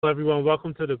Everyone.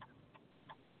 Welcome to the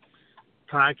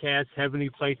podcast, Heavenly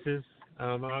Places.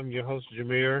 I'm your host,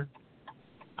 Jameer.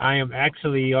 I am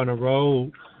actually on the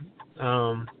road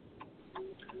um,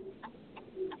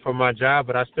 for my job,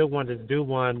 but I still wanted to do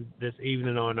one this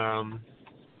evening on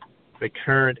the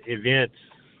current events.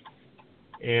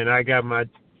 And I got my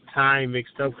time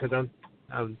mixed up because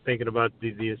I'm thinking about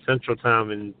the Central Time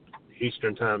and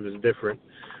Eastern Time is different.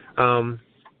 Um,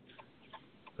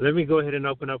 Let me go ahead and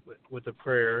open up with a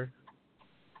prayer.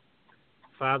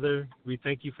 Father, we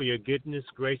thank you for your goodness,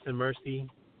 grace, and mercy.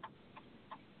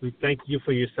 We thank you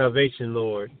for your salvation,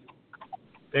 Lord.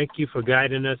 Thank you for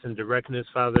guiding us and directing us,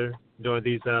 Father, during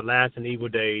these last and evil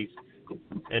days,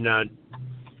 and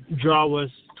draw us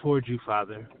towards you,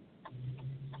 Father.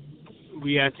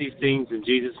 We ask these things in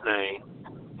Jesus' name.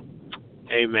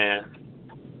 Amen.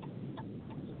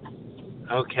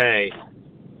 Okay.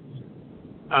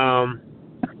 Um,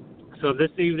 so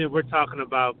this evening we're talking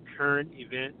about current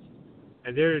events,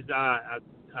 and there's a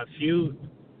few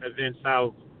events I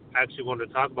actually want to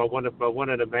talk about. One of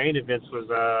the main events was,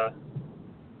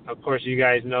 of course, you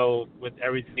guys know with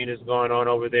everything that's going on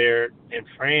over there in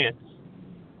France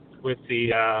with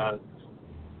the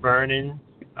burning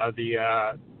of the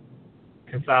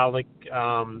Catholic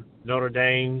Notre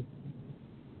Dame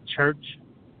church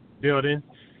building.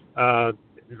 Uh,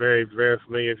 Very, very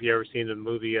familiar if you ever seen the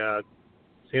movie.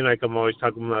 Seems like I'm always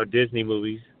talking about Disney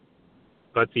movies,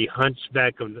 but the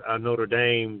Hunchback of Notre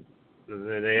Dame,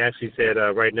 they actually said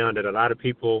right now that a lot of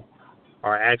people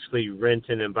are actually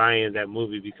renting and buying that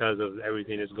movie because of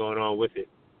everything that's going on with it.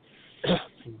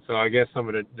 So I guess some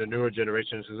of the newer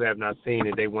generations who have not seen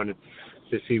it, they wanted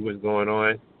to see what's going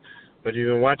on. But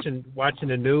you've been watching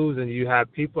the news, and you have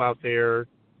people out there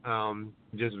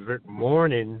just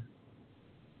mourning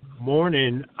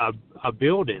a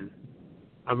building.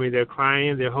 I mean, they're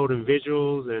crying, they're holding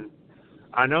vigils, and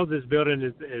I know this building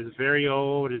is very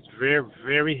old. It's very,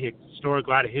 very historic. A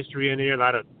lot of history in there, a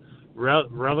lot of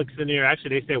relics in there.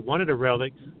 Actually, they said one of the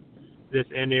relics that's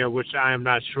in there, which I am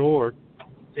not sure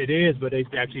it is, but they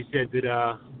actually said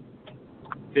that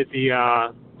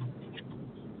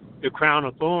the crown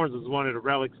of thorns was one of the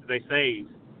relics that they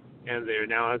saved in there.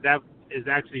 Now, if that is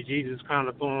actually Jesus' crown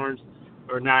of thorns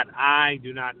or not, I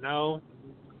do not know.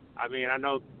 I mean, I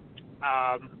know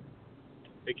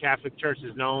the Catholic Church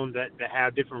is known that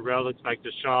have different relics like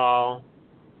the shawl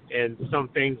and some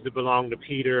things that belong to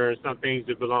Peter and some things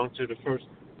that belong to the first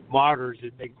martyrs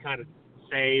that they kind of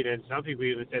saved, and some people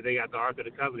even said they got the Ark of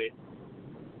the Covenant.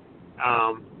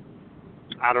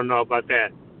 I don't know about that,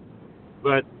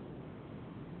 but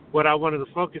what I wanted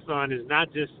to focus on is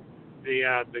not just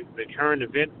the current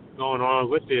event going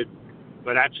on with it,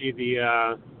 but actually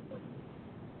the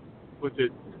what the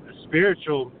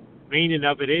spiritual meaning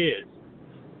of it is.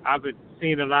 I've been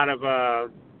seeing a lot of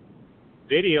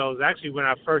videos. Actually, when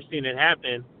I first seen it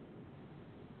happen,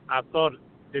 I thought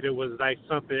that it was like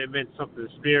something. It meant something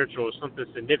spiritual, something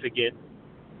significant,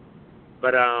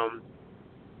 but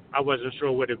I wasn't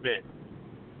sure what it meant.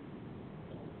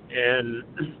 And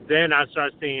then I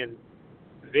started seeing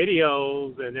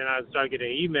videos, and then I started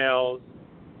getting emails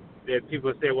that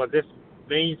people say, well, this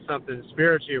means something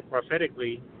spiritually or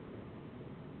prophetically.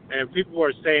 And people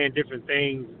were saying different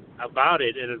things about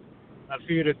it. And a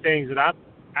few of the things that I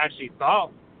actually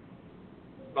thought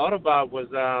about was,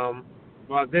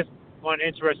 well, this one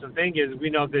interesting thing is we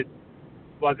know that,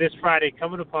 well, this Friday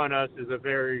coming upon us is a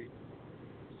very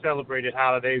celebrated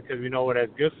holiday because we know it as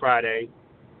Good Friday.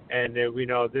 And then we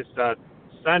know this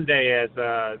Sunday as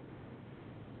the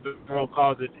world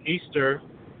calls it Easter,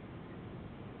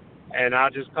 and I'll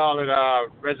just call it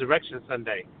Resurrection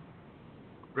Sunday.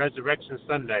 Resurrection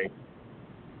Sunday.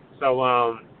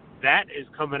 So that is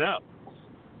coming up.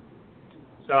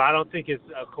 So I don't think it's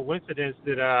a coincidence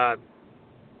that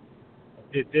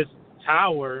this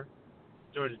tower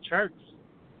or the church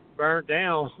burned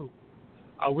down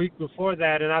a week before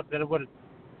that, and then what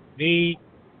me.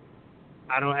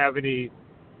 I don't have any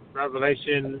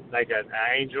revelation, like an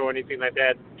angel or anything like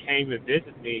that came and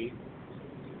visited me.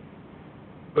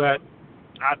 But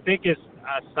I think it's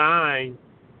a sign,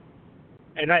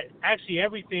 and actually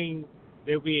everything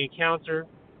that we encounter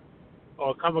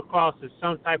or come across is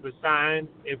some type of sign.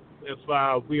 If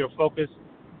we are focused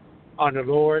on the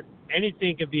Lord,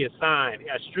 anything can be a sign.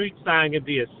 A street sign can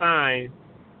be a sign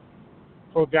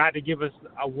for God to give us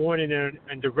a warning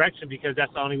and direction, because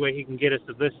that's the only way He can get us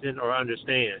to listen or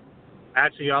understand.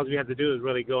 Actually, all we have to do is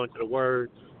really go into the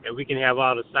Word, and we can have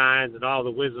all the signs and all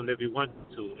the wisdom that we want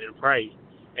to and pray,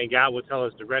 and God will tell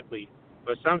us directly.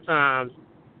 But sometimes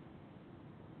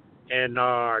in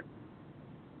our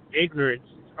ignorance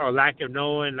or lack of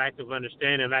knowing, lack of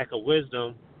understanding, lack of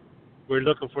wisdom, we're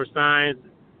looking for signs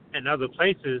in other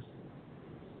places,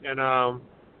 and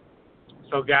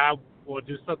so God will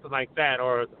do something like that,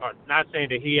 or not saying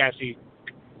that He actually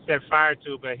set fire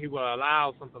to, but He will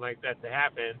allow something like that to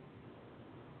happen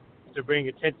to bring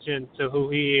attention to who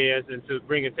He is and to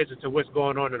bring attention to what's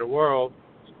going on in the world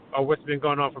or what's been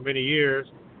going on for many years.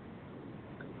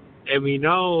 And we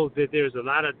know that there's a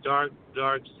lot of dark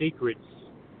secrets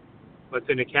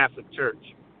within the Catholic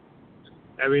Church.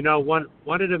 And we know one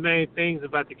of the main things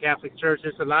about the Catholic Church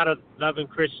is a lot of loving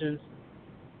Christians,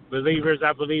 believers.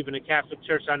 I believe in the Catholic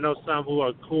Church. I know some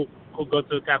who go to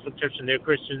the Catholic Church and they're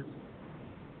Christians.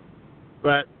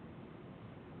 But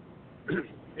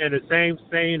in the same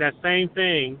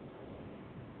thing,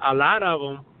 a lot of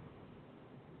them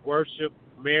worship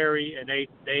Mary, and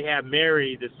they have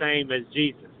Mary the same as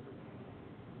Jesus,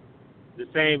 the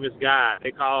same as God.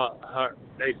 They call her,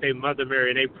 they say Mother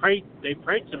Mary, and they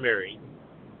pray to Mary.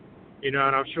 And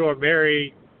I'm sure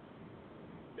Mary,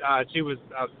 she was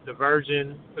the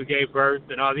virgin who gave birth,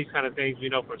 and all these kind of things we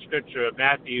know from Scripture of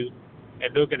Matthew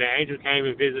and Luke, and the angel came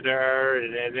and visited her,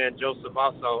 and then Joseph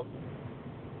also.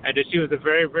 And that she was a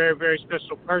very, very, very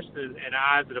special person in the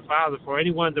eyes of the Father. For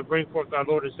anyone to bring forth our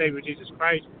Lord and Savior Jesus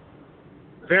Christ,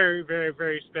 very, very,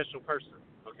 very special person,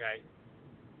 okay?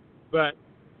 But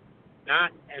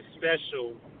not as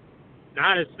special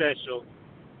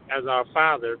as our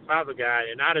Father God,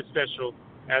 and not as special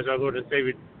as our Lord and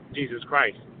Savior Jesus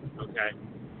Christ, okay?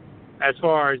 As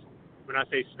far as when I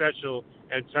say special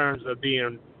in terms of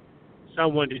being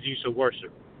someone that you should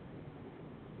worship.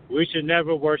 We should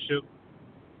never worship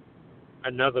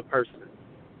another person,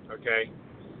 okay?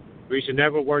 We should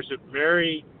never worship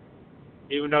Mary,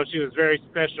 even though she was very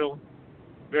special,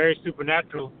 very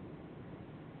supernatural.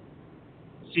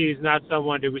 She is not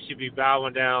someone that we should be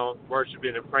bowing down,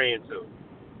 worshiping, and praying to,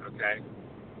 okay?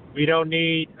 We don't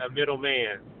need a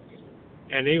middleman.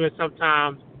 And even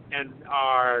sometimes in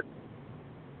our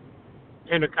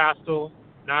Pentecostal,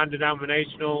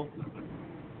 non-denominational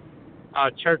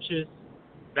churches,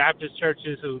 Baptist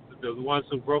churches, the ones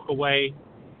who broke away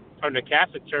from the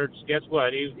Catholic Church, guess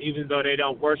what? Even though they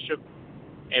don't worship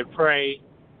and pray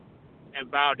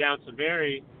and bow down to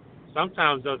Mary,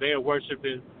 sometimes though they are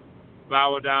worshiping,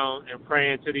 bow down, and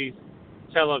praying to these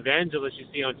televangelists you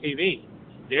see on TV.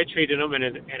 They're treating them in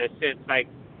a sense like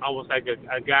almost like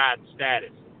a God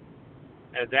status,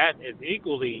 and that is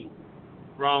equally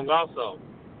wrong also.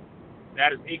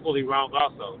 That is equally wrong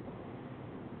also.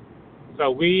 So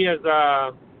we as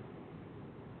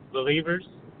believers,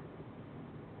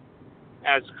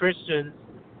 as Christians,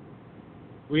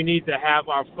 we need to have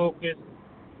our focus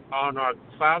on our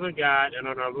Father God and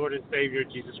on our Lord and Savior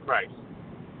Jesus Christ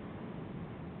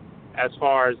as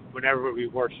far as whenever we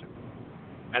worship.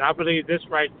 And I believe this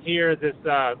right here, this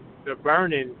the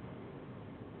burning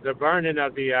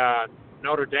of the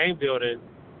Notre Dame building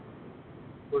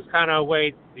was kind of a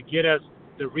way to get us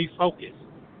to refocus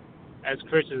as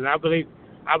Christians. And I believe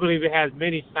it has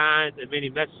many signs and many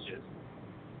messages.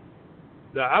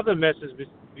 The other message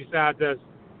besides us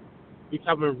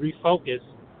becoming refocused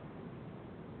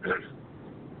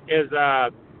is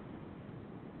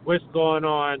what's going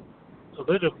on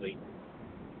politically.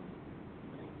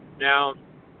 Now,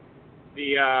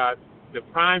 the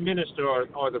Prime Minister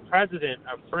or the President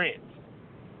of France,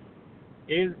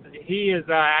 he is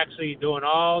actually doing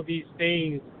all these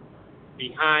things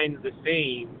behind the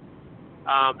scenes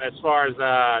as far as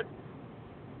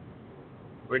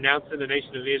renouncing the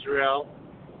nation of Israel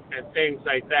and things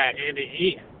like that. And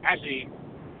he actually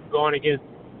going against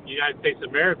the United States of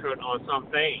America on some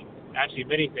things, actually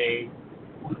many things.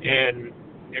 And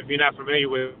if you're not familiar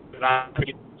with it, I don't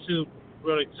get too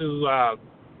political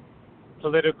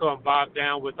and bogged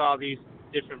down with all these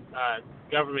different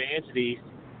government entities.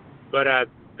 But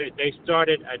they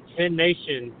started a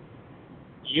 10-nation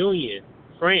union.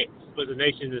 France was the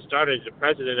nation that started, the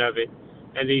president of it.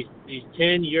 And these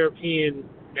 10 European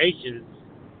nations,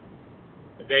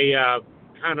 they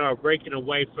kind of are breaking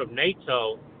away from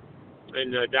NATO.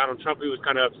 And Donald Trump, he was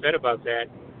kind of upset about that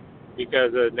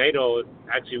because NATO is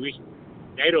an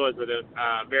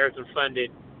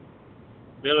American-funded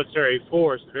military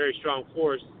force, a very strong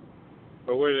force,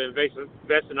 but we're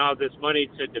investing all this money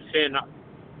to defend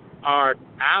our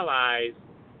allies,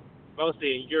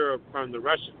 mostly in Europe, from the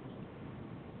Russians.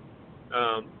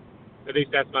 At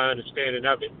least that's my understanding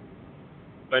of it.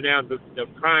 But now the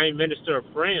Prime Minister of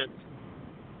France,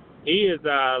 he is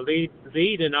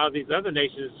leading all these other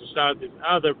nations to start this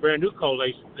other brand new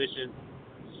coalition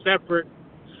separate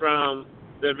from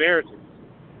the Americans.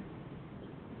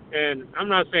 And I'm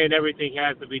not saying everything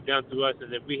has to be done through us and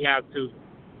that we have to,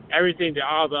 everything that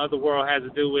all the other world has to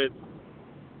do with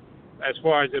as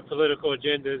far as the political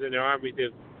agendas and the armies,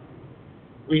 if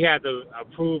we have to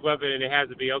approve of it and it has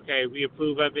to be okay, we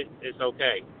approve of it, it's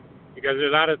okay. Because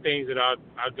there's a lot of things that our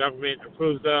government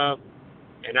approves of,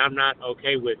 and I'm not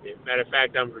okay with it. Matter of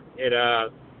fact,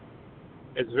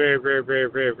 it's very, very, very,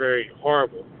 very, very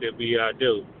horrible that we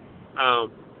do.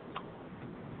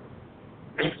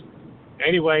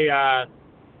 Anyway,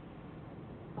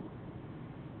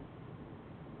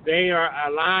 they are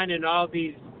aligned in all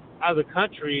these other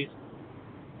countries,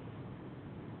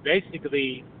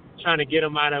 basically trying to get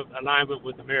them out of alignment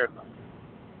with America.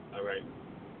 All right.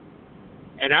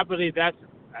 And I believe that's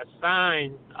a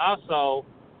sign also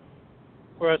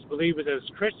for us believers as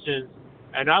Christians,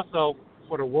 and also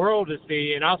for the world to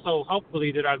see, and also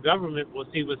hopefully that our government will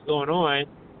see what's going on,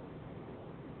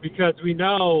 because we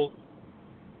know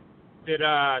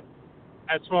that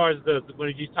as far as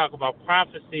when you talk about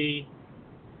prophecy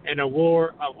and a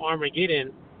war of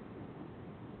Armageddon,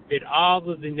 that all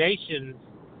of the nations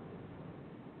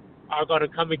are going to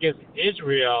come against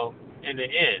Israel in the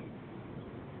end.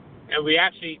 And we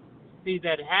actually see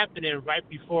that happening right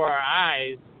before our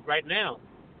eyes right now.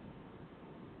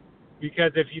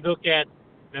 Because if you look at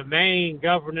the main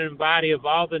governing body of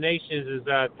all the nations is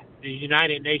the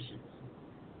United Nations.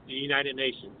 The United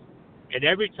Nations. And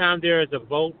every time there is a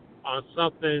vote on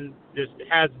something that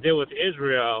has to do with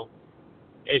Israel,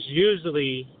 it's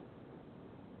usually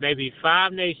maybe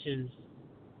 5 nations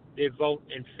that vote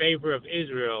in favor of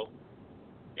Israel.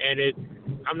 And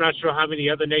I'm not sure how many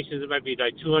other nations. It might be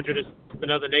like 200 or something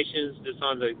other nations that's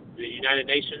on the United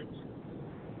Nations.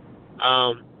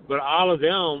 But all of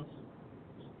them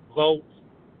vote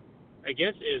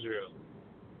against Israel.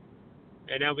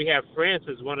 And now we have France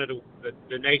as one of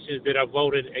the nations that are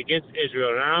voted against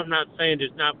Israel. And I'm not saying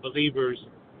there's not believers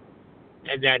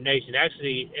in that nation.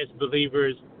 Actually, it's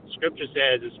believers. Scripture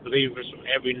says it's believers from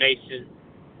every nation,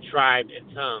 tribe,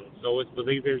 and tongue. So it's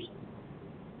believers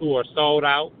who are sold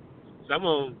out. Some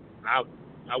of them, I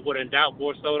wouldn't doubt,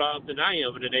 more sold out than I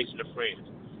am in the nation of France,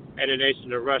 and the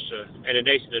nation of Russia, and the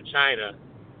nation of China,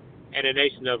 and the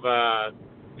nation of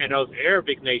and those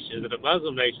Arabic nations, and the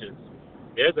Muslim nations.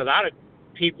 There's a lot of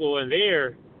people in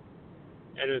there,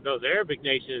 and those Arabic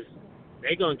nations,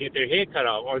 they're going to get their head cut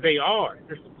off, or they are.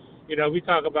 You know, we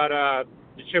talk about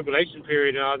the tribulation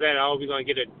period and all that. Oh, we're going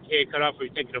to get a head cut off for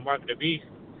taking the mark of the beast.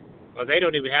 Well, they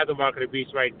don't even have the mark of the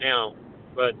beast right now.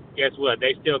 But guess what?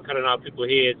 They still cutting off people's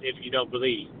heads if you don't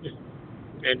believe.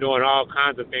 And doing all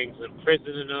kinds of things,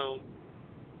 imprisoning them,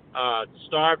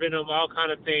 starving them, all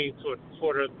kind of things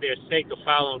for their sake of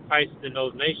following Christ in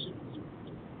those nations.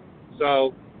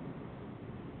 So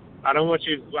I don't want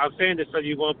you, I'm saying this so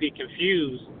you won't be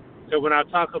confused. So when I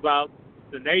talk about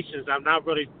the nations, I'm not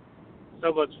really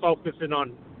so much focusing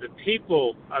on the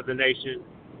people of the nation,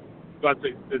 but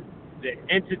the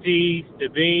entities, the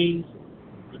beings,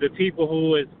 the people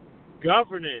who is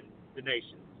governing the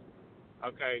nation.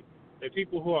 Okay? The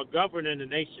people who are governing the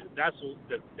nation. That's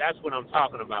what I'm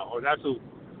talking about, or that's who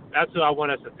I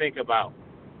want us to think about.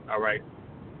 All right.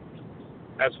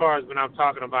 As far as when I'm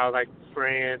talking about like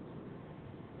France,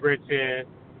 Britain,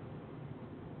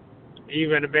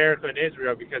 even America and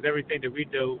Israel, because everything that we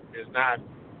do is not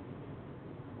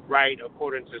right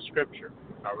according to Scripture.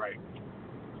 All right.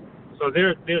 So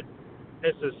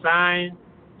it's a sign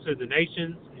to the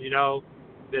nations, you know,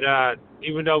 that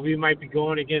even though we might be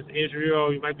going against Israel,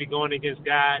 we might be going against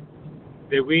God,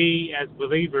 that we as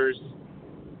believers,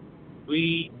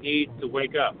 we need to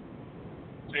wake up,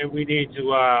 and we need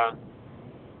to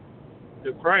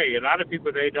pray. A lot of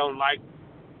people, they don't like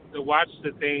to watch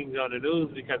the things on the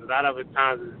news because a lot of the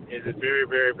times it is very,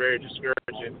 very, very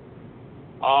discouraging.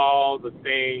 All the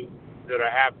things that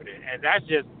are happening, and that's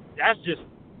just.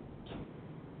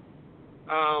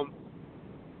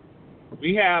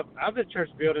 We have other church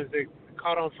buildings that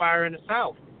caught on fire in the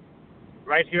South.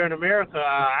 Right here in America,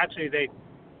 actually,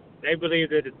 they believe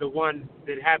that the one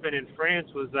that happened in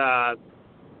France was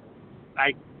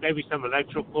like maybe some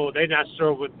electrical. They're not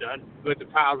sure what the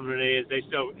problem is. They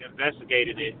still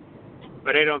investigated it,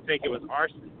 but they don't think it was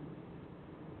arson.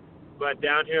 But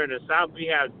down here in the South, we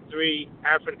have 3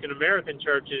 African American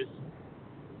churches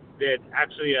that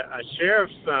actually a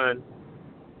sheriff's son,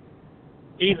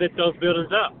 he lit those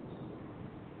buildings up.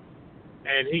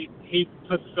 And he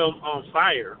puts them on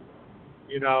fire,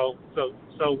 you know. So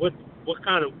what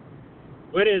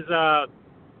is God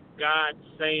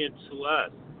saying to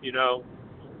us, you know?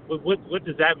 What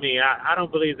does that mean? I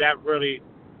don't believe that really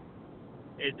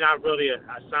is not really a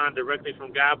sign directly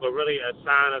from God, but really a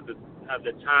sign of the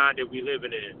time that we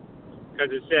living in, because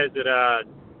it says that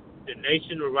the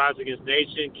nation will rise against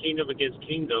nation, kingdom against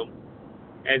kingdom,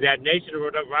 And that nation will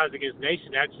rise against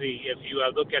nation. Actually, if you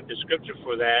look at the scripture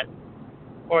for that,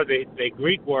 or the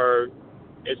Greek word,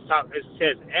 it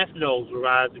says ethnos will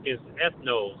rise against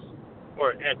ethnos,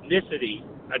 or ethnicity.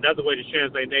 Another way to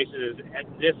translate nation is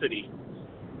ethnicity.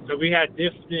 So we had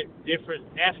different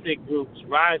ethnic groups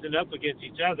rising up against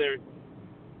each other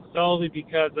solely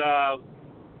because of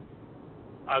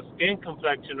skin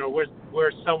complexion or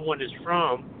where someone is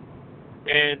from,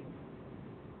 and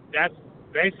that's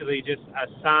basically just a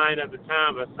sign of the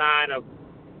time, a sign of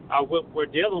what we're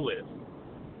dealing with,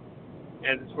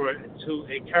 and to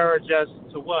encourage us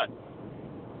to what?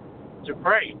 To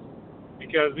pray,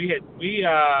 because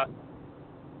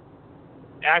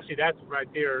actually that's right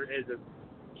there is a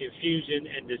confusion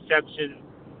and deception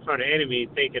from the enemy,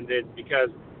 thinking that because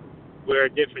we're a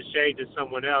different shade than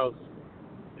someone else,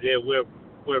 that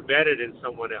we're better than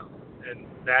someone else, and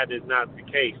that is not the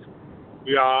case.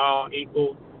 We are all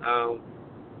equal.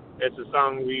 It's a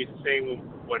song we used to sing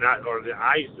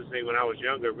I used to sing when I was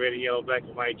younger. Red, yellow, black,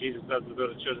 and white. Jesus loves the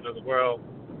little children of the world.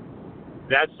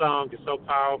 That song is so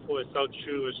powerful. It's so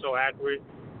true. It's so accurate.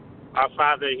 Our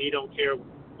Father, He don't care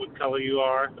what color you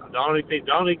are. The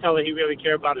only color He really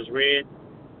cares about is red,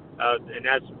 and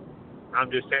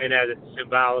I'm just saying that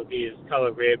symbolically is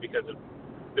color red because of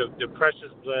the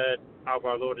precious blood of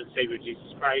our Lord and Savior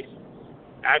Jesus Christ.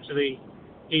 Actually,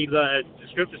 the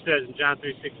scripture says in John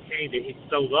 3:16 that He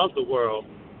so loved the world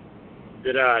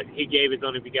that He gave His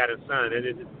only begotten Son,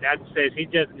 and that says He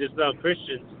doesn't just love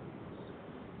Christians,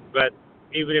 but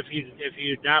even if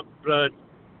you're not blood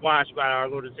washed by our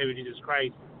Lord and Savior Jesus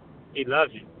Christ, He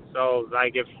loves you. So,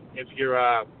 like if you're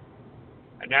an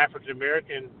African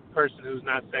American person who's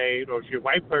not saved, or if you're a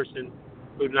white person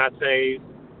who's not saved,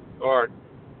 or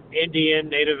Indian,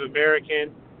 Native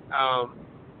American,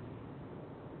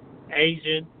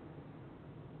 Asian,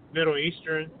 Middle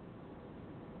Eastern,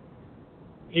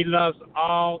 He loves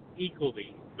all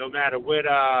equally, no matter what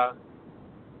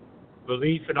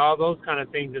belief and all those kind of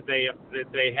things that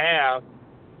they have.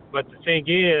 But the thing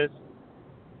is,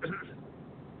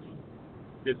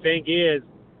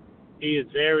 He is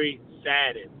very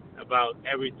saddened about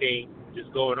everything that's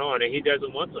going on, and He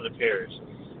doesn't want them to perish.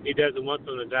 He doesn't want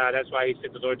them to die. That's why He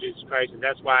sent the Lord Jesus Christ, and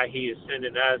that's why He is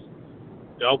sending us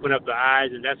to open up the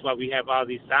eyes, and that's why we have all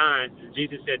these signs. And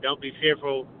Jesus said, don't be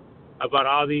fearful about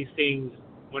all these things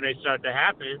when they start to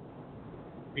happen,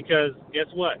 because guess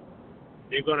what?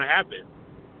 They're going to happen.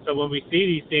 So when we see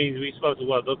these things, we're supposed to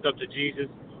look up to Jesus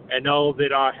and know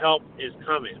that our help is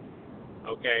coming,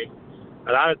 okay?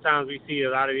 A lot of times we see a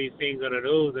lot of these things on the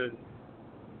news, and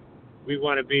we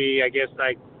want to be, I guess,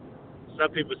 like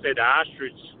some people say the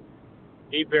ostrich.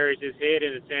 He buries his head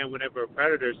in the sand whenever a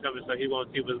predator is coming, so he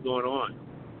won't see what's going on.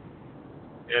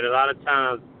 And a lot of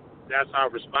times, that's our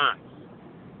response.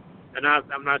 And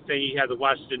I'm not saying you have to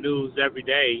watch the news every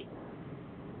day.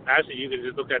 Actually, you can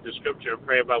just look at the scripture and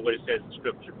pray about what it says in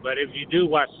scripture. But if you do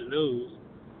watch the news,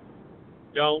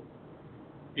 don't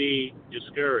be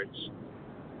discouraged.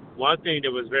 One thing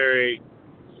that was very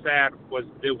sad was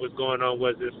going on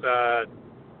was this a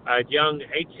young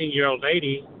 18-year-old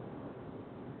lady.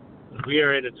 We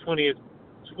are in the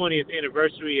 20th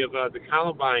anniversary of the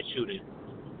Columbine shooting,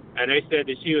 and they said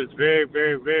that she was very,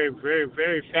 very, very, very,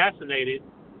 very fascinated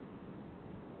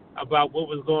about what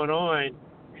was going on,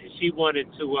 and she wanted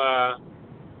to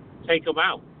take them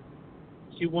out.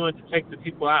 She wanted to take the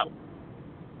people out.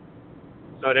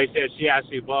 So they said she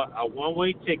actually bought a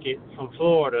one-way ticket from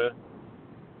Florida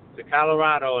to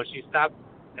Colorado, and she stopped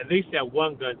at least at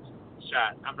one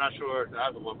gunshot. I'm not sure the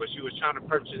other one, but she was trying to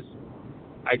purchase,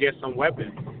 I guess, some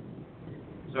weapons.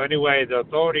 So anyway, the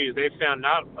authorities, they found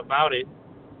out about it,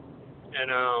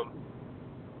 and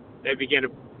they began to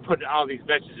put all these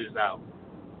messages out.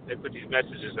 They put these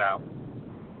messages out.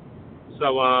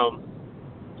 So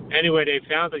anyway, they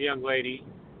found the young lady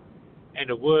in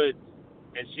the woods,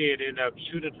 and she had ended up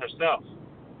shooting herself.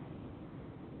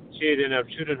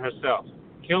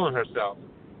 Killing herself.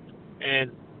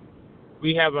 And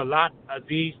we have a lot of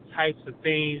these types of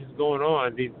things going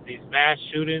on, these mass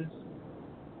shootings,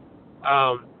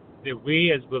 that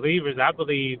we as believers, I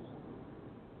believe,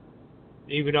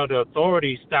 even though the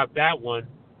authorities stopped that one,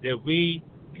 that we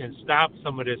can stop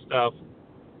some of this stuff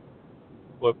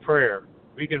with prayer.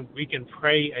 We can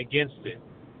pray against it,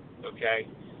 okay?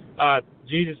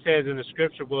 Jesus says in the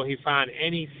scripture, will He find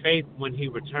any faith when He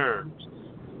returns?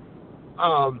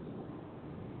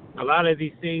 A lot of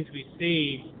these things we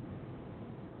see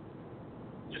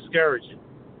discouraging.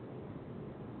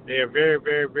 They are very,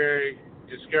 very, very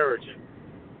discouraging.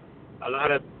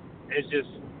 It's just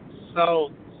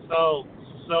so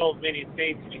many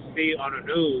things we see on the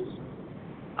news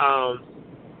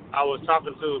I was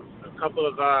talking to a couple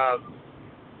of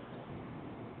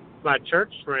my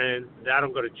church friends. I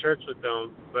don't go to church with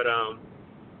them, but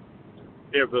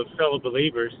they're fellow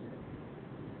believers,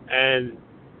 and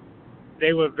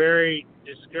they were very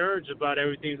discouraged about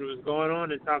everything that was going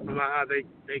on and talking about how they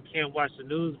can't watch the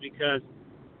news because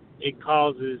it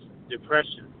causes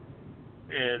depression.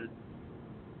 And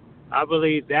I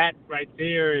believe that right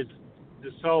there is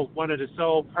one of the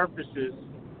sole purposes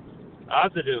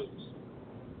of the news.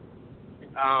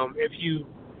 If you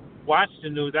watch the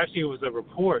news, actually it was a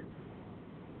report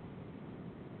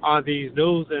on these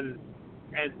news, and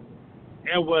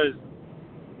it was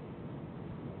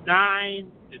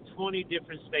 9 to 20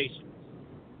 different stations,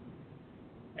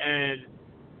 and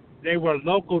they were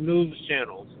local news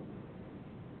channels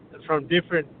from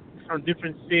different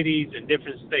cities and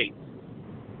different states,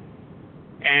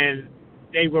 and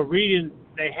they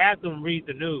had them read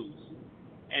the news,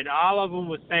 and all of them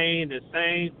were saying the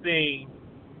same thing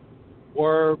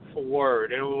word for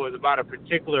word, and it was about a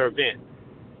particular event.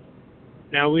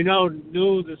 Now, we know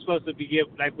news is supposed to be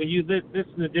given, like when you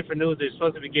listen to different news, they're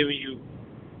supposed to be giving you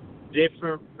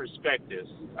different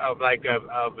perspectives of a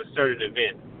certain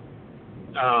event,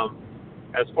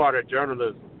 as part of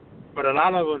journalism. But a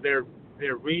lot of them, they're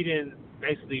reading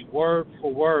basically word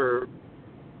for word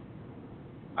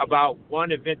about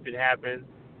one event that happened,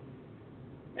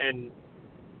 and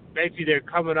basically they're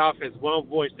coming off as one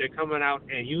voice. They're coming out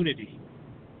in unity,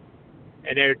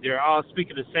 and they're all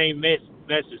speaking the same message.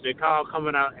 They're all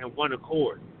coming out in one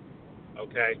accord.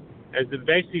 Okay, as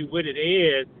basically what it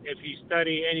is, if you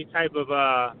study any type of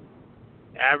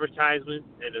advertisement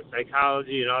and the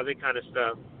psychology and all that kind of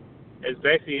stuff, it's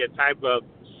basically a type of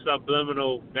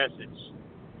subliminal messages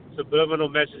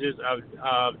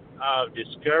of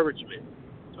discouragement.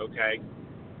 Okay,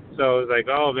 so it's like,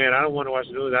 oh man, I don't want to watch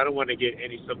the news. I don't want to get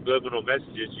any subliminal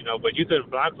messages, But you can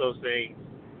block those things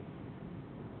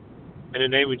in the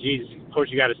name of Jesus. Of course,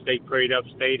 you got to stay prayed up,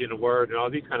 stayed in the Word, and all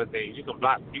these kind of things. You can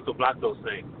block those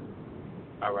things.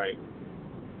 All right.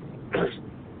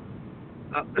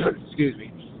 Excuse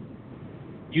me.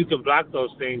 You can block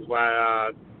those things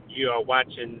while you are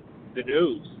watching the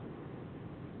news,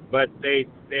 but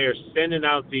they're sending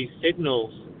out these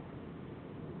signals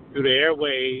through the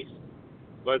airways,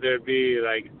 whether it be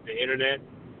like the internet,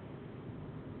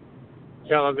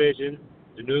 television,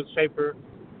 the newspaper.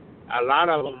 A lot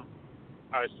of them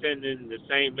are sending the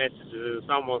same messages. It's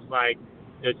almost like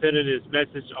they're sending this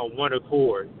message on one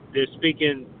accord. They're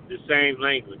speaking the same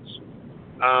language.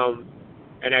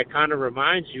 And that kind of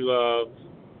reminds you of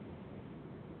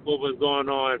what was going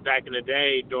on back in the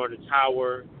day during the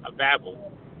Tower of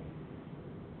Babel.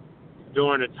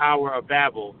 During the Tower of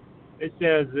Babel, it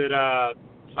says that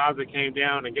Father came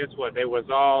down, and guess what? They was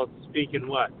all speaking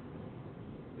what?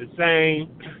 The same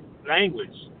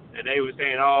language. And they were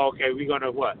saying, oh, okay, we're going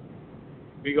to what?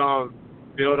 We're going to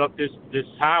build up this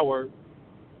tower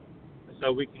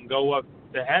so we can go up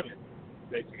to heaven.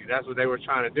 Basically, that's what they were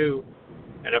trying to do.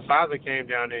 And the Father came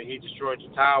down and he destroyed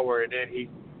the tower, and then he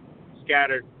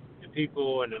scattered the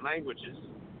people and the languages.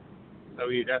 So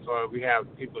that's why we have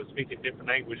people speaking different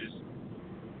languages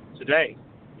today.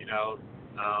 A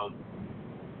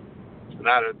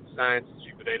lot of scientists,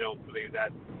 people, they don't believe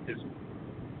that is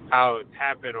how it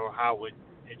happened or how it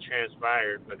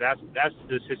transpired. But that's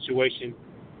the situation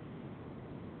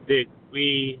that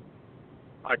we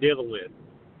are dealing with.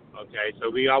 Okay, so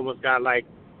we almost got like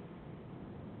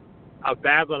a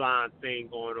Babylon thing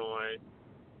going on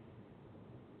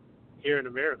here in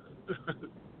America.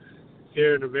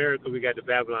 Here in America, we got the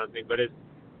Babylon thing, but it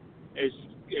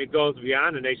goes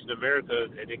beyond the nation of America,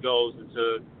 and it goes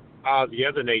into all the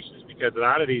other nations, because a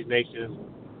lot of these nations,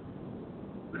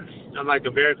 unlike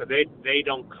America, they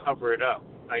don't cover it up.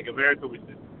 Like America,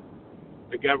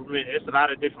 the government, it's a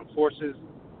lot of different forces,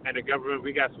 and the government,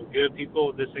 we got some good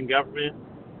people that's in government,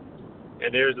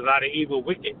 and there's a lot of evil,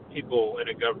 wicked people in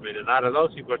the government, and a lot of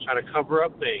those people are trying to cover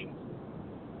up things.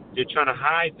 They're trying to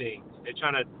hide things. They're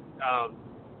trying to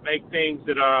make things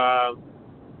that are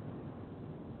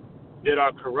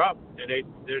corrupt, and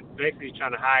they're basically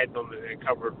trying to hide them and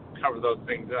cover those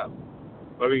things up.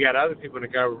 But we got other people in the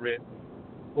government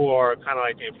who are kind of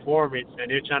like informants,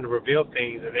 and they're trying to reveal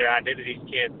things, and their identities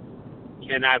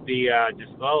cannot be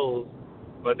disclosed,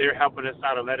 but they're helping us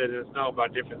out and letting us know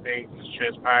about different things that's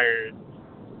transpiring.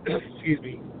 Excuse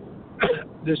me,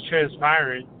 this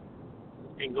transpiring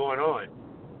and going on.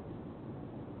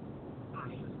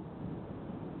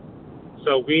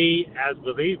 So we, as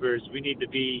believers, we need to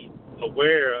be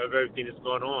aware of everything that's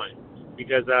going on,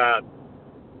 because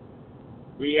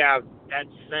we have that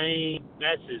same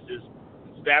message, this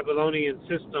Babylonian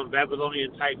system,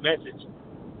 Babylonian type message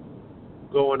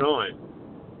going on.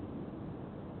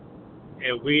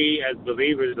 And we as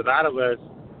believers, a lot of us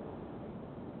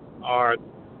are,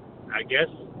 I guess,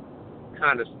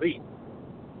 kind of asleep.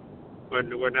 We're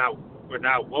not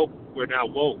woke. We're not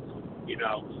woke. You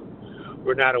know,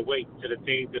 we're not awake to the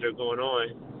things that are going on,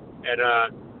 and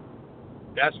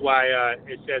that's why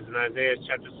it says in Isaiah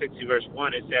chapter 60 verse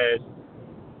 1, it says,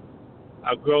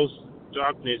 "A gross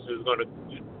darkness is going to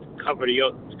cover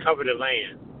the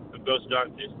land, a gross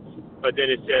darkness." But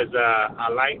then it says, "A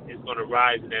light is going to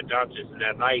rise in that darkness," and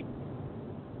that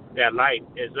light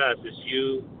is us. It's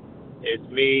you. It's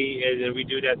me, and we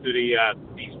do that through these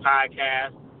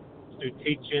podcasts, through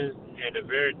teachings, and the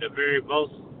very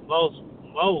most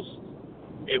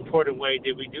important way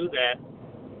that we do that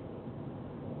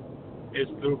is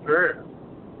through prayer.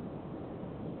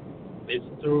 It's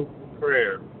through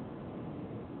prayer.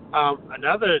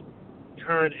 Another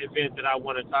current event that I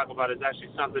want to talk about is actually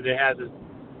something that has to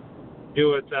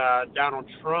do with Donald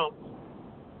Trump,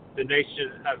 the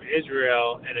nation of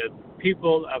Israel, and the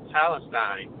people of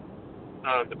Palestine,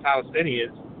 the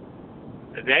Palestinians.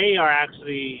 They are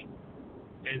actually,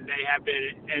 and they have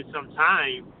been at some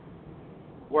time,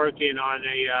 working on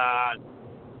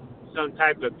some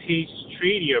type of peace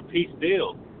treaty or peace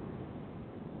deal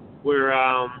where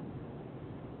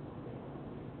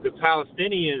the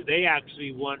Palestinians, they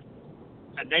actually want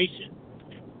a nation,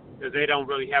 because they don't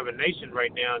really have a nation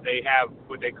right now. They have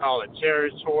what they call a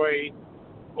territory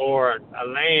or a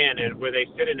land, and where they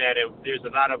sit in that, and there's a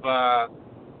lot of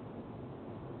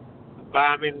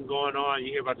bombing going on.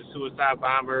 You hear about the suicide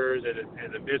bombers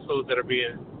and the missiles that are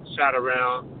being shot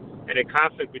around, and the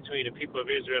conflict between the people of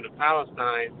Israel and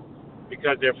Palestine,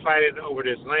 because they're fighting over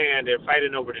this land. They're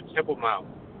fighting over the Temple Mount,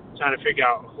 trying to figure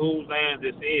out whose land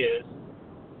this is.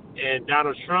 And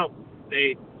Donald Trump,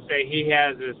 they say he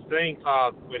has this thing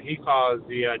called what he calls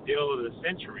the deal of the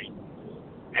century,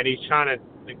 and he's trying to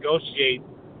negotiate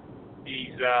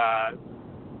these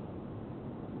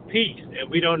peace. And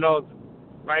we don't know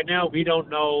right now. We don't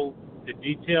know the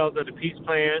details of the peace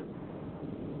plan,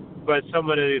 but some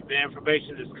of the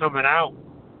information that's coming out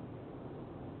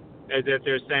is that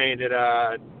they're saying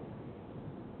that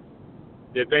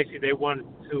basically they want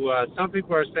to. Some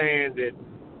people are saying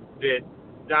that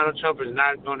Donald Trump is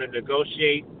not going to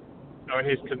negotiate, or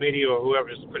his committee or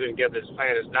whoever's putting together this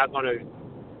plan is not going to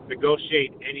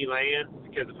negotiate any land,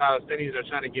 because the Palestinians are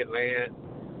trying to get land,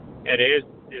 and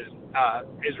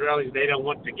Israelis, they don't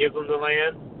want to give them the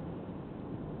land.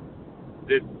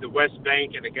 The West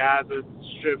Bank and the Gaza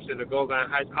strips and the Golan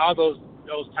Heights, all those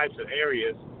types of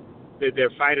areas that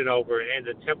they're fighting over, and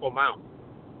the Temple Mount.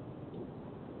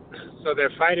 So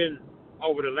they're fighting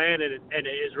over the land, and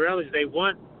the Israelis, they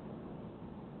want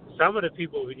some of the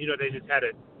people. They just had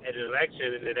an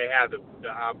election, and then they have the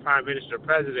prime minister,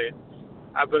 president.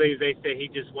 I believe they say he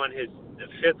just won the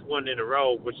fifth one in a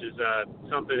row, which is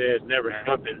something that has never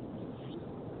happened.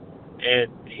 And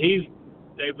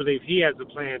they believe he has a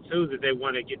plan too, that they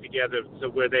want to get together to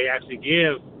where they actually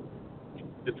give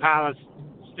the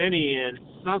Palestinians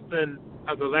something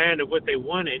of the land of what they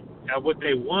wanted, what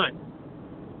they want.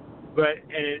 But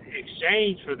in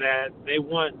exchange for that, they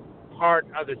want part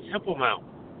of the Temple Mount.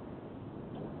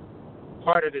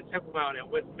 Part of the Temple Mount, and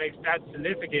what makes that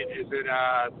significant is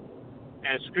that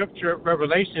in Scripture,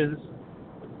 Revelations,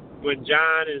 when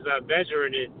John is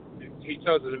measuring it, he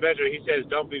tells us to measure. He says,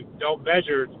 "Don't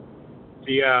measure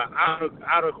the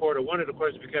outer court or one of the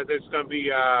courts, because it's going to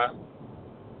be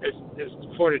it's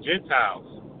for the Gentiles."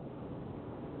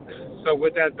 So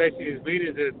what that basically is meaning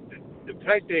is that the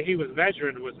place that he was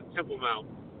measuring was the Temple Mount.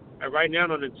 And right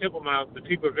now on the Temple Mount, the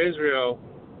people of Israel,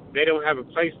 they don't have a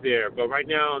place there. But right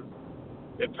now,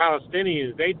 the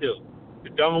Palestinians, they do. The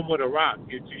Dome of the Rock.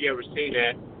 If you ever seen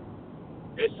that?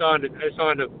 It's on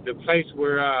the place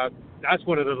where that's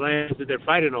one of the lands that they're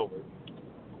fighting over.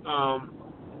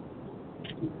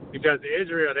 Because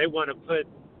Israel, they want to put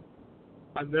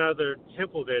another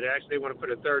temple there. They want to put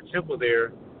a third temple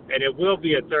there, and it will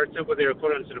be a third temple there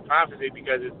according to the prophecy,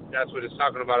 because that's what it's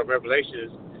talking about in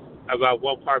Revelations, about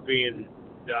one part being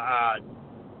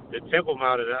the Temple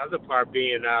Mount and the other part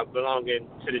being belonging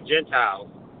to the Gentiles,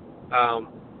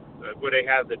 where they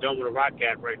have the Dome of the Rock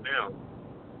at right now.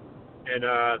 And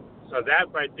so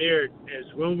that right there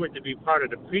is rumored to be part of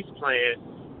the peace plan.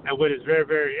 And what is very,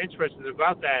 very interesting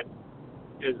about that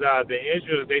is the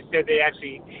Israel, they said they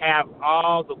actually have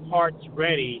all the parts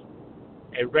ready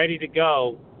to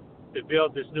go to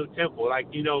build this new temple. Like,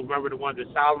 remember the one that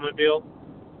Solomon built?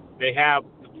 They have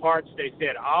the parts, they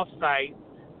said, off-site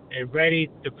and ready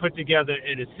to put together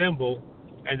and assemble.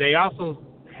 And they also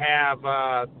have,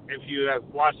 if you have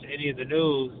watched any of the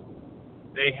news,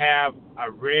 they have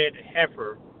a red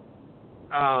heifer.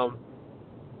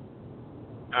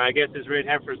 I guess this red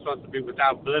heifer is supposed to be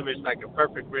without blemish, like a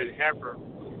perfect red heifer,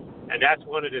 and that's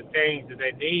one of the things that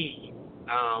they need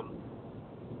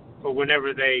for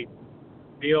whenever they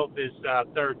build this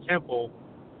third temple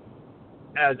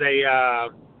as a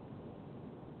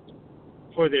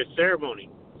for their ceremony.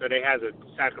 So they have to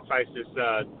sacrifice this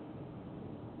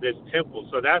temple.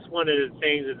 So that's one of the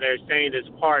things that they're saying is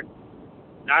part,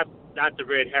 not the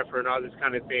red heifer and all this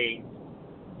kind of thing,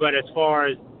 but as far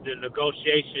as the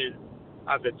negotiation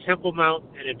of the Temple Mount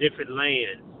and the different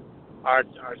lands are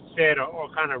said or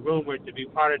kind of rumored to be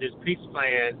part of this peace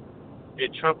plan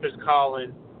that Trump is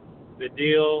calling the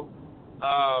deal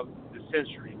of the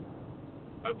century.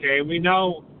 Okay, we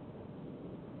know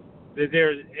that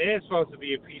there is supposed to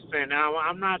be a peace plan. Now,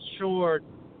 I'm not sure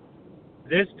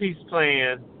this peace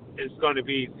plan is going to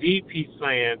be the peace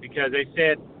plan, because they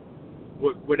said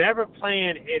whatever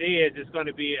plan it is, it's going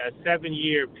to be a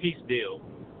 7-year peace deal.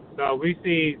 So we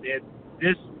see that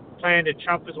this plan that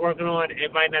Trump is working on,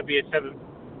 it might not be a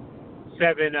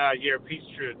seven-year peace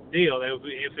deal.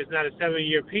 If it's not a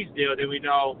 7-year peace deal, then we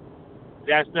know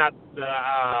that's not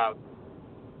the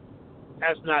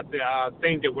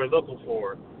thing that we're looking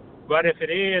for. But if it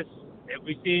is, if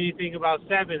we see anything about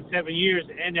 7 years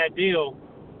in that deal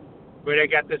where they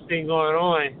got this thing going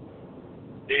on,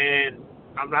 then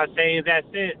I'm not saying that's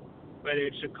it, but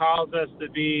it should cause us to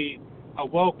be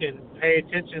awoken, pay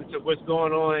attention to what's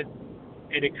going on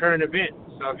in the current event.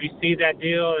 So if you see that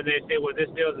deal and they say, well, this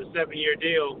deal is a 7-year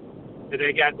deal that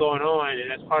they got going on,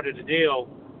 and that's part of the deal,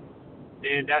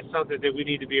 then that's something that we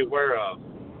need to be aware of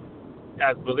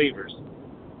as believers.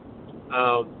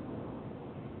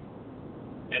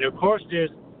 And of course,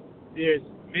 there's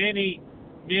many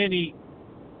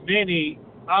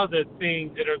other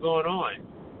things that are going on.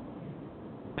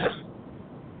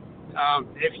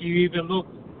 If you even look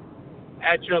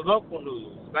at your local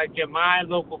news, like in my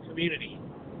local community,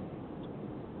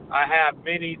 I have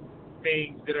many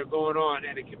things that are going on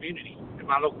in the community, in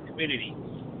my local community.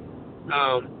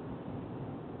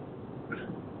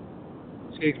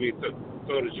 Excuse me,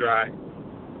 throat is dry.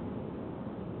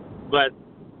 But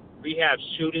we have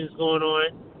shootings going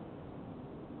on.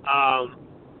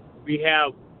 We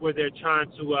have where they're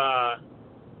trying to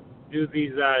do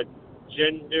these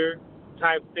gender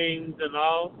type things and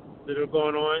all that are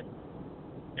going on.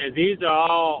 And these are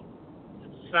all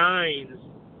signs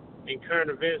and current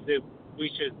events that we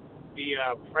should be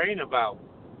praying about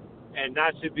and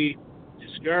not to be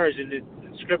discouraged. And the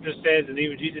scripture says, and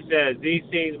even Jesus says, these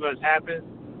things must happen.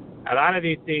 A lot of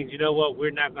these things, you know what,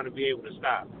 we're not going to be able to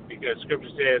stop, because scripture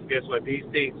says, guess what, these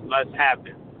things must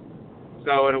happen.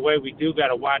 So in a way, we do got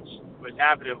to watch what's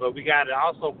happening, but we got to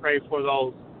also pray for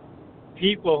those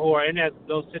people who are in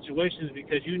those situations,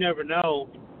 because you never know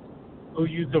who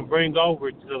you can bring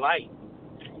over to the light.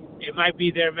 It might be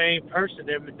their main person,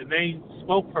 the main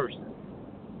spokesperson.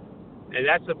 And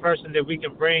that's the person that we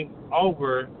can bring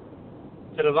over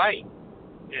to the light.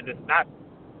 And it's not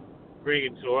bring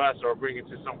it to us or bring it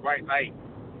to some bright light,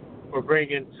 or bring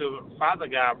it to Father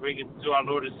God, bring it to our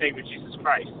Lord and Savior Jesus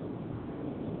Christ.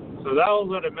 So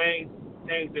those are the main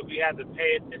things that we have to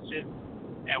pay attention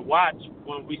and watch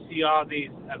when we see all these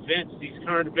events, these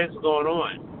current events going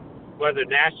on, whether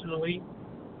nationally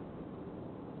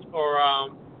or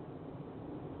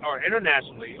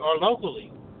internationally or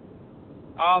locally.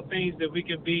 All things that we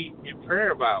can be in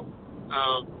prayer about.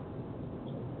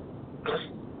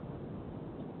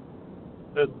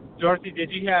 Dorothy,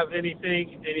 did you have any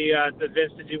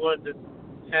events that you wanted to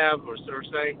have or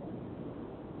say?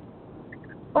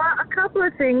 Well, a couple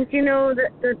of things. You know,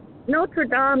 the Notre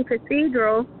Dame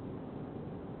Cathedral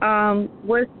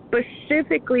was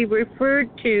specifically referred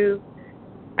to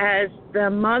as the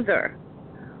Mother.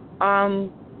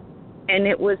 And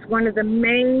it was one of the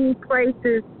main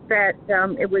places that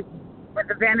it was for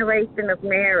the veneration of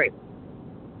Mary,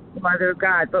 Mother of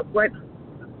God. But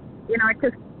it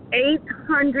took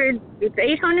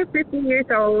 850 years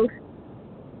old,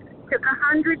 took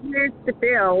 100 years to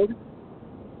build,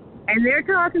 and they're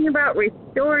talking about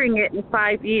restoring it in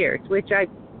 5 years, which I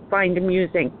find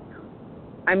amusing.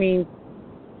 I mean,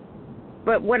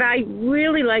 but what I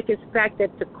really like is the fact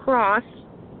that the cross,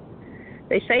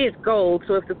 they say it's gold,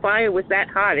 so if the fire was that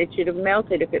hot, it should have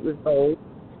melted if it was gold,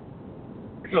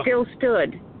 still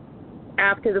stood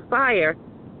after the fire,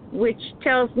 which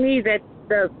tells me that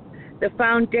the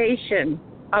foundation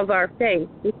of our faith,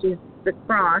 which is the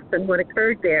cross and what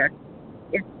occurred there,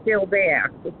 is still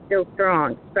there. It's still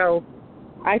strong. So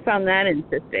I found that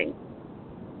interesting.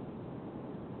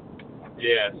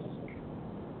 Yes.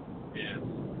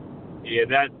 Yeah,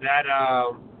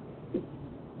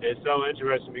 It's so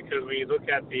interesting because when you look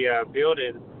at the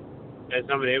building and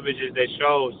some of the images they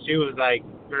showed, she was like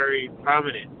very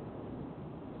prominent.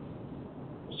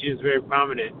 She was a very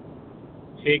prominent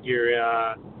figure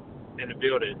in the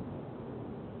building.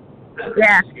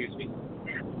 Yeah. Excuse me.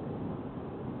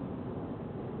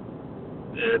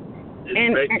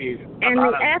 And the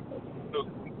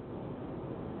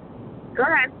go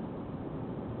ahead.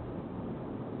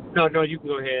 No, you can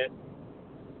go ahead.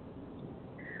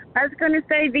 I was going to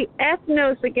say the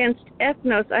ethnos against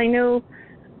ethnos. I know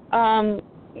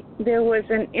there was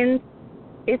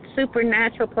It's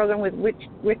Supernatural program with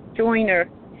Rick Joyner,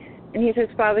 and his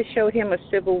father showed him a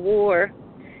civil war,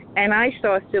 and I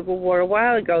saw a civil war a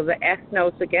while ago, the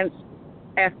ethnos against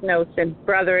ethnos and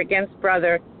brother against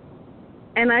brother.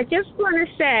 And I just want to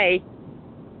say,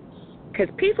 because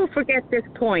people forget this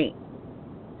point,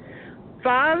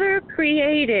 Father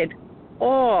created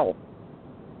all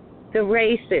the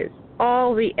races,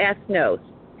 all the ethnos,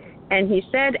 and he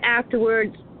said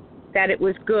afterwards that it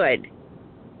was good.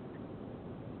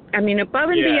 I mean, above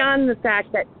and beyond the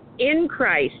fact that in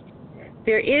Christ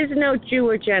there is no Jew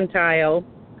or Gentile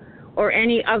or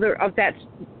any other of that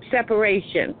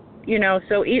separation, you know.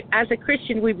 So as a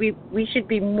Christian, we should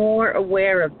be more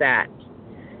aware of that,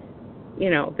 you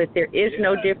know, that there is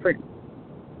no difference.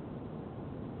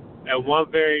 And one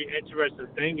very interesting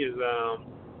thing is,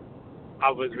 I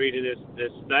was reading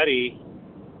this study,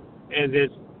 and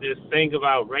this thing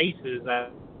about races.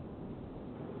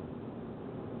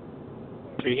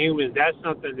 For humans, that's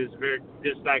something that's very,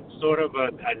 just like sort of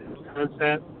a new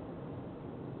concept,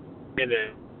 and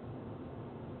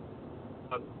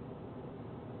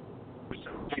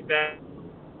something like that,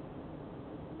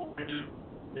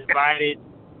 divided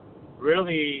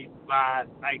really by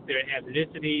like their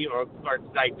ethnicity or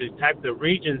like the type of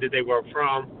region that they were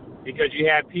from, because you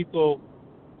had people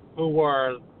who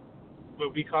were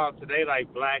what we call today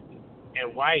like black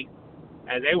and white,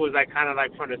 and they was like kind of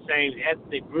like from the same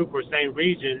ethnic group or same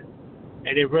region,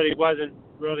 and it really wasn't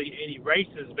really any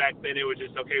races back then. It was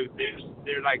just okay,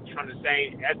 they're like from the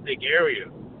same ethnic area,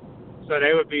 so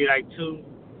they would be like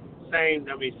same.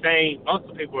 Most of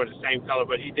the people were the same color,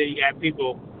 but he had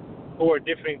people who were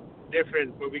different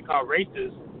what we call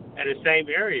races in the same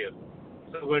area.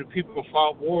 So when people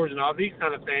fought wars and all these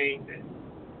kind of things,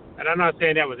 and I'm not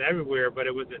saying that was everywhere, but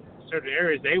it was in certain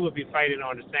areas, they would be fighting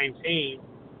on the same team.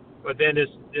 But then this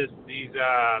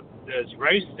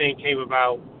race thing came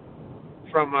about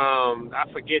from I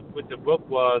forget what the book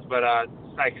was, but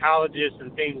psychologists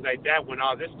and things like that. When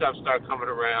all this stuff started coming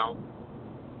around,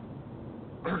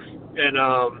 and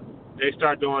they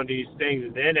start doing these things,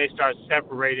 and then they start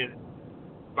separating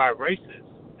by races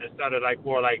instead of like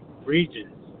more like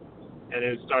regions, and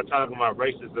then start talking about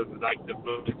races of like the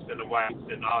blacks and the whites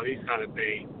and all these kind of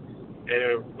things.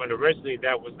 And when originally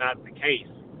that was not the case.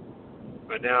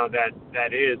 But now that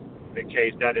is the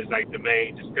case, that is like the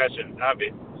main discussion of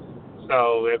it.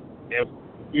 So if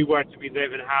we were to be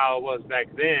living how it was back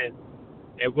then,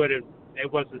 it wasn't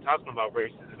talking about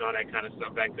races and all that kind of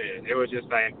stuff back then. It was just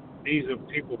like, these are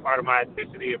people part of my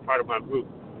ethnicity and part of my group.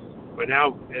 But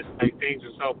now it's like things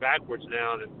are so backwards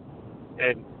now,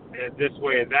 and this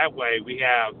way and that way, we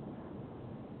have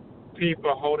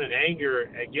people holding anger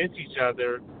against each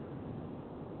other,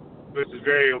 which is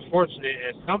very unfortunate,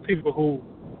 and some people who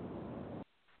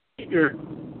are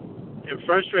and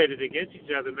frustrated against each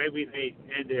other, maybe they,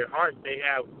 in their heart, they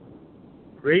have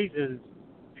reasons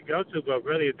to go to, but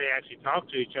really if they actually talk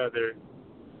to each other,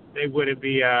 they wouldn't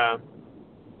be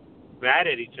mad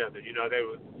at each other, you know. They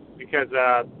would, because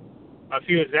a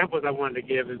few examples I wanted to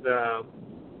give is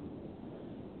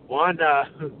one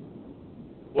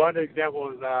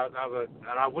example is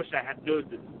and I wish I had knew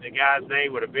the guy's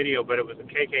name with a video, but it was a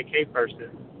KKK person,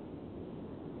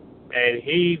 and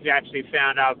he actually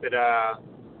found out that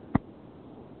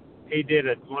he did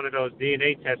one of those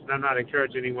DNA tests. And I'm not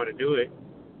encouraging anyone to do it,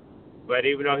 but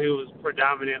even though he was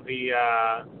predominantly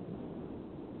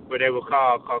what they would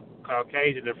call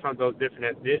Caucasian and from those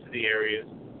different ethnicity areas,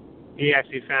 he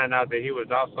actually found out that he was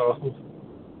also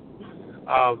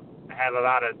had a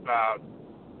lot of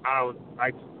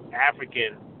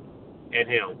African in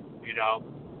him, you know.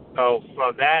 So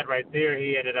from that right there,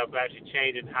 he ended up actually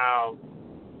changing how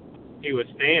he was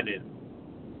standing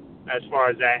as far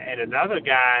as that. And another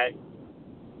guy,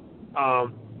 a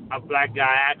black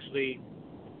guy, actually,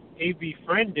 he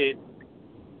befriended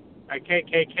a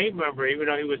KKK member, even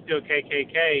though he was still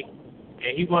KKK,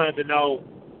 and he wanted to know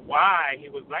why he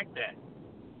was like that.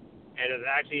 And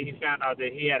actually, he found out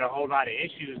that he had a whole lot of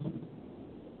issues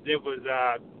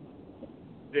that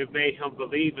made him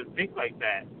believe and think like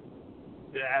that,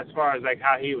 as far as like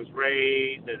how he was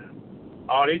raised and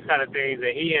all these kind of things,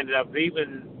 and he ended up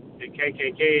leaving the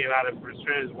KKK. A lot of his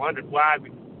friends wondered why,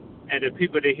 and the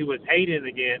people that he was hating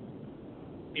against,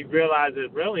 he realized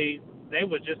that really they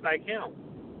were just like him.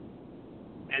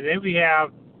 And then we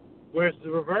have where it's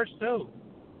the reverse too,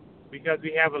 because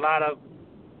we have a lot of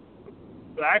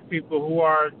black people who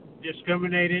are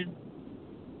discriminated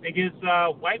against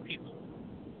white people.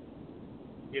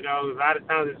 You know, a lot of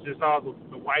times it's just all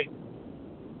the white.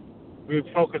 We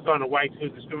focus on the whites who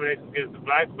discriminate against the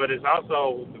blacks, but it's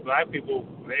also the black people.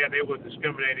 They will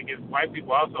discriminate against white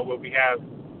people also, where we have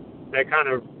that kind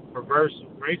of reverse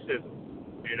racism.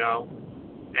 You know,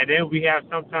 and then we have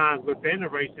sometimes within the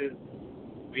races,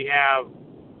 we have,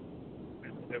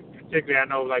 particularly I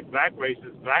know like black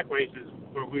races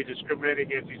where we discriminate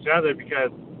against each other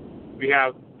because we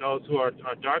have those who are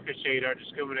darker shade are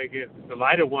discriminating against the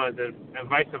lighter ones and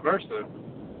vice versa.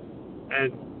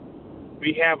 And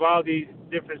we have all these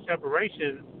different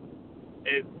separations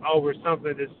over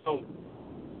something that's so,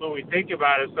 when we think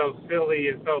about it, so silly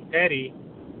and so petty.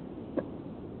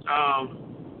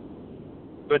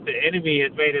 But the enemy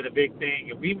has made it a big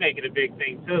thing, and we make it a big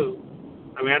thing too.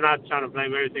 I mean, I'm not trying to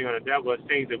blame everything on the devil. It's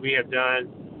things that we have done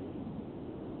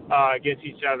against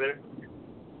each other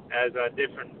as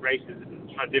different races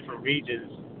from different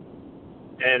regions,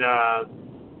 and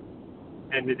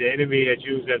the enemy has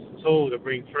used as a tool to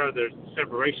bring further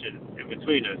separation in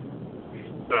between us.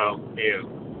 So yeah.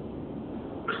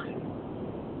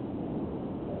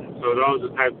 So those are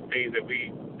the types of things that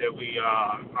we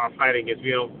are fighting against.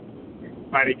 We don't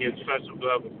fight against flesh and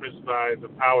blood with principalities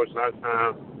and powers. A lot of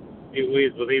times, we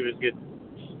as believers get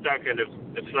stuck in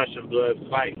the flesh and blood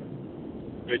fight,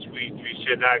 which we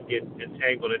should not get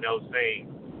entangled in those things.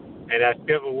 And that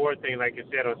Civil War thing, like you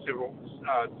said on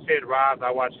Sid Roth,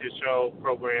 I watched his show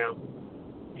program.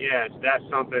 Yes, that's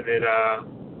something that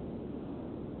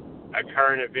a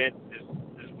current event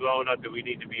is blowing up that we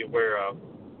need to be aware of.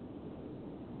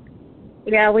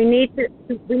 Yeah, we need to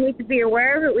be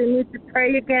aware of it. We need to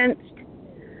pray against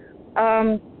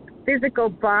physical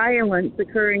violence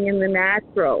occurring in the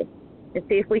natural and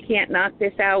see if we can't knock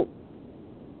this out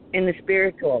in the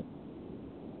spiritual.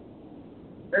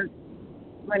 That's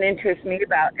what interests me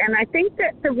about. And I think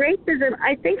that the racism,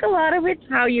 I think a lot of it's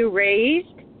how you're raised,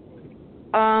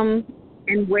 and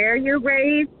where you're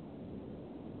raised.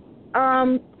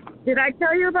 Did I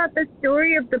tell you about the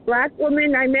story of the black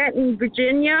woman I met in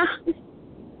Virginia?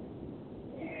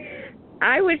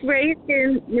 I was raised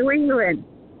in New England.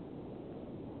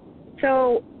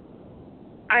 So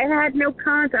I had no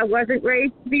cons. I wasn't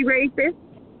raised to be racist.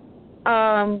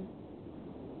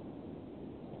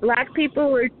 Black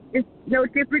people were just no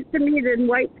different to me than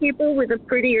white people with a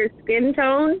prettier skin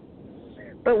tone.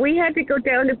 But we had to go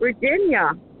down to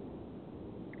Virginia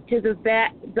to the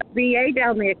VA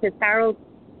down there because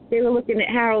they were looking at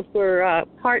Harold for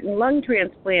heart and lung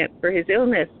transplant for his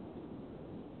illness.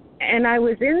 And I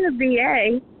was in the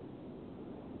VA,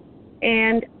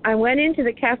 and I went into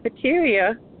the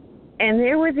cafeteria, and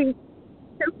there were these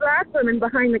two black women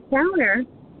behind the counter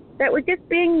that were just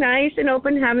being nice and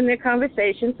open, having their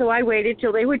conversation. So I waited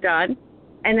till they were done,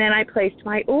 and then I placed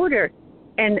my order.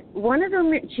 And one of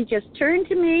them, she just turned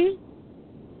to me,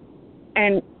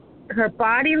 and her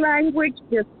body language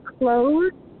just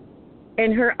closed,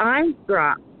 and her eyes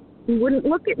dropped. She wouldn't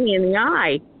look at me in the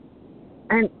eye.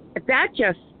 And that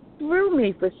just threw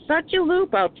me for such a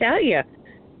loop, I'll tell you.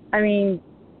 I mean,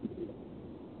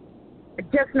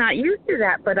 just not used to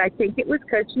that, but I think it was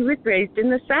because she was raised in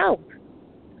the South.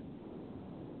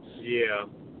 Yeah.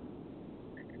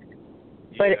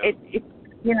 But it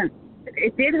you know,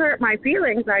 it did hurt my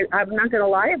feelings. I'm not going to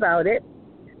lie about it.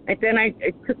 And then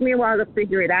it took me a while to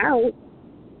figure it out,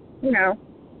 you know.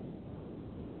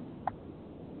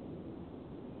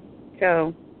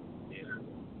 So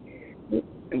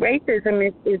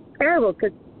racism is terrible.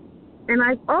 And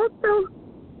I've also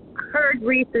heard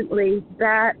recently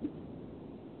that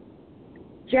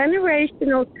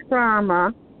generational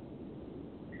trauma,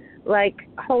 like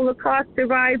Holocaust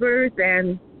survivors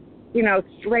and, you know,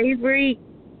 slavery,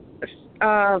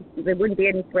 there wouldn't be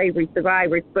any slavery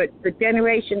survivors, but the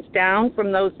generations down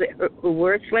from those who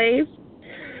were slaves,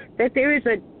 that there is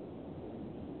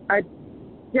a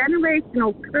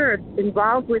generational curse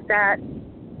involved with that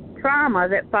trauma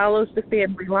that follows the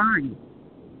family line.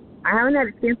 I haven't had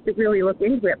a chance to really look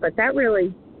into it, but that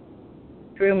really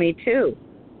threw me too.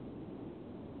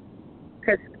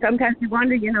 Because sometimes you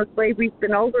wonder, you know, slavery's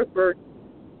been over for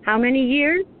how many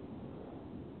years?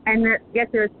 And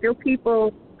yet there are still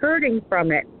people hurting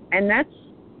from it. And that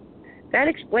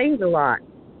explains a lot.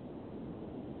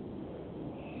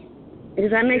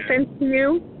 Does that make sense to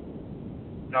you?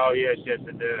 Oh, yes,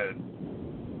 it does.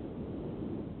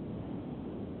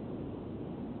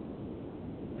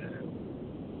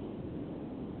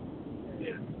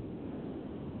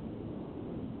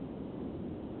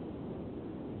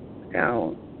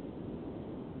 So,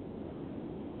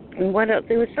 and what else?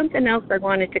 There was something else I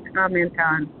wanted to comment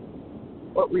on.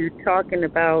 What we were talking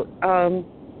about.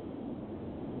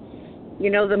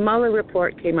 The Mueller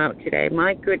report came out today.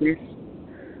 My goodness.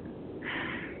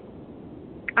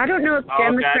 I don't know if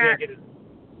Democrats. Okay,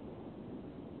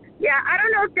 Yeah, I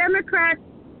don't know if Democrats,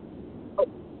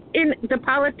 in the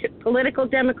political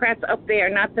Democrats up there,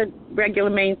 not the regular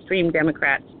mainstream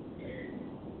Democrats,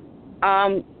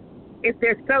 if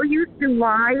they're so used to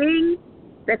lying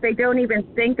that they don't even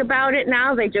think about it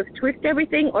now, they just twist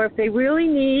everything, or if they really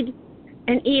need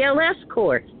an ELS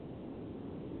course,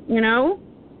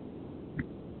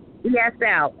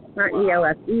 ESL, not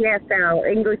ELS,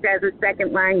 ESL, English as a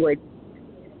second language.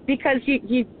 Because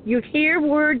you hear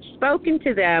words spoken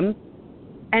to them,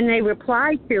 and they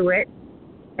reply to it,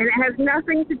 and it has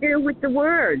nothing to do with the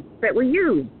words that were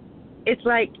used. It's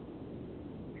like,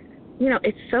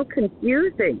 it's so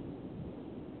confusing.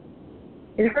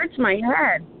 It hurts my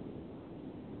head.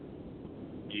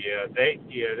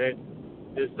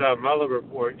 This Mueller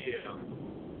report,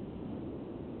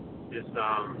 this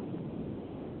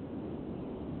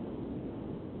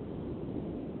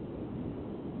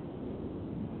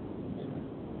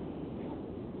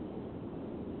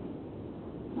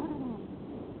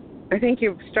I think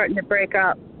you're starting to break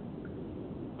up.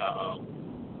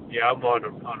 Yeah, I'm on the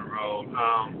road.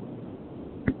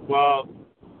 Well,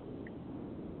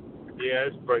 yeah,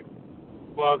 it's break.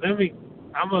 Well,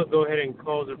 I'm gonna go ahead and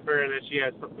close the prayer unless she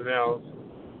has something else.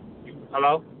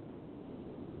 Hello?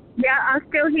 Yeah, I'm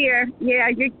still here. Yeah,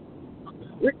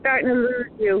 we're starting to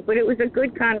lose you, but it was a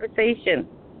good conversation.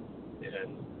 Yes.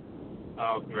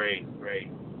 Oh, great.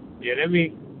 Yeah, let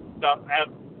me stop.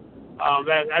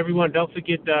 Everyone, don't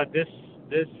forget this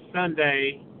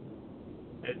Sunday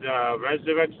is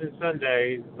Resurrection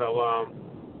Sunday. So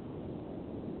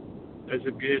it's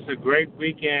a great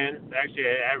weekend. Actually,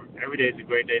 every day is a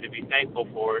great day to be thankful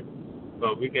for it.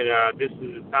 But we can this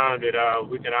is the time that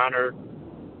we can honor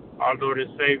our Lord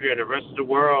and Savior, and the rest of the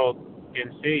world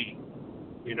can see.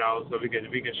 So we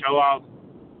can show off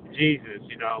Jesus.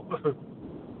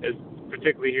 It's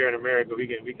particularly here in America, we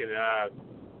can.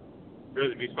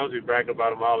 Really, we're supposed to be bragging about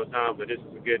them all the time, but this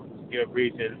is a good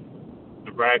reason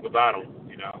to brag about them,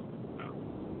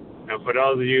 And for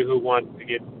those of you who want to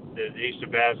get the Easter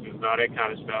baskets and all that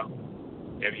kind of stuff,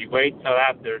 if you wait till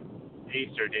after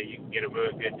Easter, then you can get a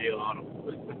really good deal on them.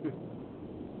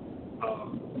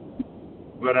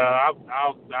 But I'll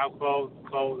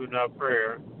close in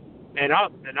prayer, and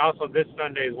also this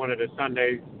Sunday is one of the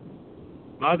Sundays.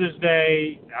 Mother's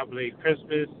Day, I believe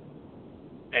Christmas,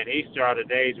 and Easter are the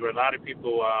days where a lot of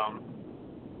people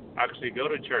actually go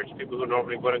to church. People who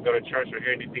normally wouldn't go to church or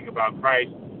hear anything about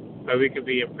Christ, so we can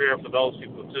be in prayer for those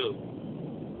people too.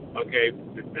 Okay,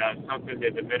 that's something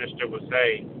that the minister would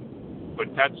say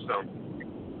would touch them.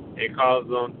 It calls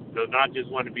them to not just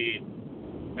want to be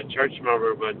a church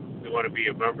member, but they want to be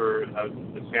a member of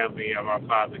the family of our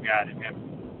Father God in heaven.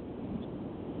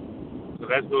 So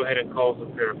let's go ahead and close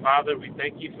in prayer. Father, we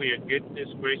thank you for your goodness,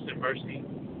 grace, and mercy.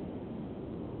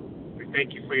 We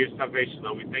thank you for your salvation,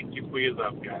 Lord. We thank you for your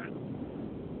love, God.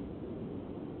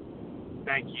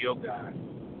 Thank you, oh God.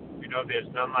 We know there's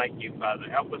none like you, Father.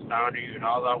 Help us to honor you in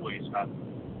all our ways, Father.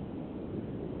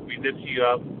 We lift you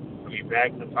up. We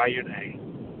magnify your name.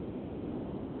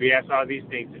 We ask all these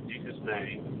things in Jesus'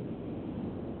 name.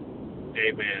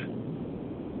 Amen.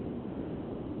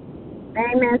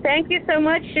 Amen. Thank you so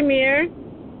much, Shamir.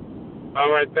 All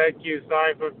right, thank you.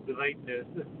 Sorry for the lateness.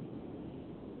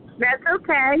 That's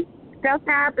okay. Stuff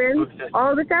happens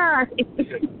all the time.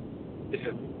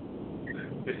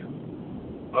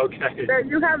 Okay. So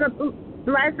you have a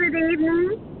blessed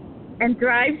evening and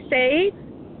drive safe.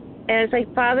 As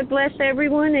Father bless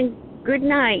everyone, and good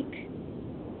night.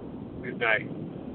 Good night.